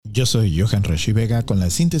Yo soy Johan Rashi Vega con la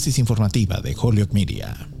síntesis informativa de Holyoke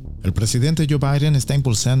Media. El presidente Joe Biden está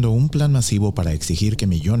impulsando un plan masivo para exigir que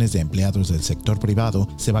millones de empleados del sector privado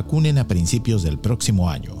se vacunen a principios del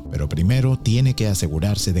próximo año, pero primero tiene que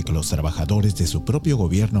asegurarse de que los trabajadores de su propio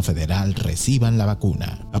gobierno federal reciban la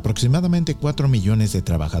vacuna. Aproximadamente 4 millones de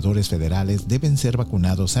trabajadores federales deben ser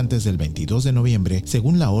vacunados antes del 22 de noviembre,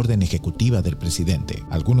 según la orden ejecutiva del presidente.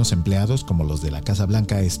 Algunos empleados, como los de la Casa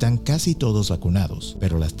Blanca, están casi todos vacunados,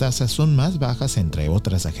 pero las tasas son más bajas entre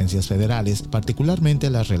otras agencias federales,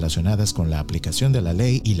 particularmente las relacionadas con la aplicación de la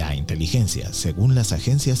ley y la inteligencia, según las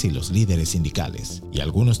agencias y los líderes sindicales. Y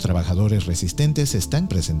algunos trabajadores resistentes están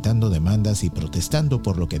presentando demandas y protestando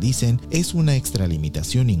por lo que dicen es una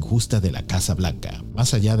extralimitación injusta de la Casa Blanca.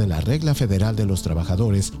 Más allá de la regla federal de los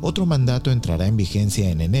trabajadores, otro mandato entrará en vigencia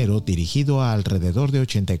en enero dirigido a alrededor de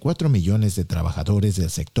 84 millones de trabajadores del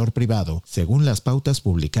sector privado, según las pautas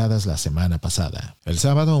publicadas la semana pasada. El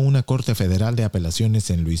sábado, una corte federal de apelaciones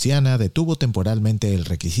en Luisiana detuvo temporalmente el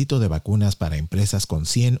requisito de vacunas para empresas con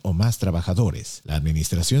 100 o más trabajadores. La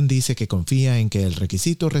administración dice que confía en que el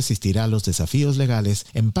requisito resistirá los desafíos legales,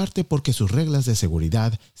 en parte porque sus reglas de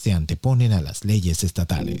seguridad se anteponen a las leyes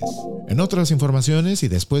estatales. En otras informaciones, y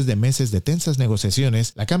después de meses de tensas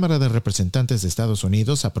negociaciones, la Cámara de Representantes de Estados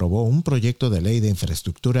Unidos aprobó un proyecto de ley de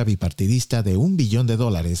infraestructura bipartidista de $1 billón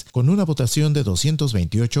con una votación de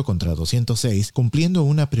 228 contra 206, cumpliendo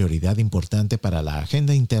una prioridad importante para la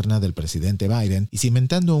agenda interna del presidente Biden y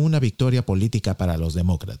cimentando una victoria política para los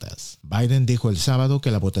demócratas. Biden dijo el sábado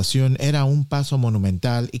que la votación era un paso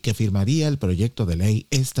monumental y que firmaría el proyecto de ley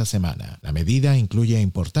esta semana. La medida incluye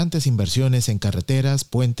importantes inversiones en carreteras,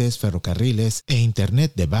 puentes, ferrocarriles e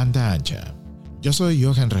internet de banda ancha. Yo soy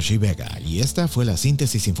Johan Rashi Vega y esta fue la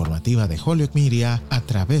síntesis informativa de Holyoke Media a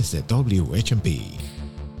través de WHMP.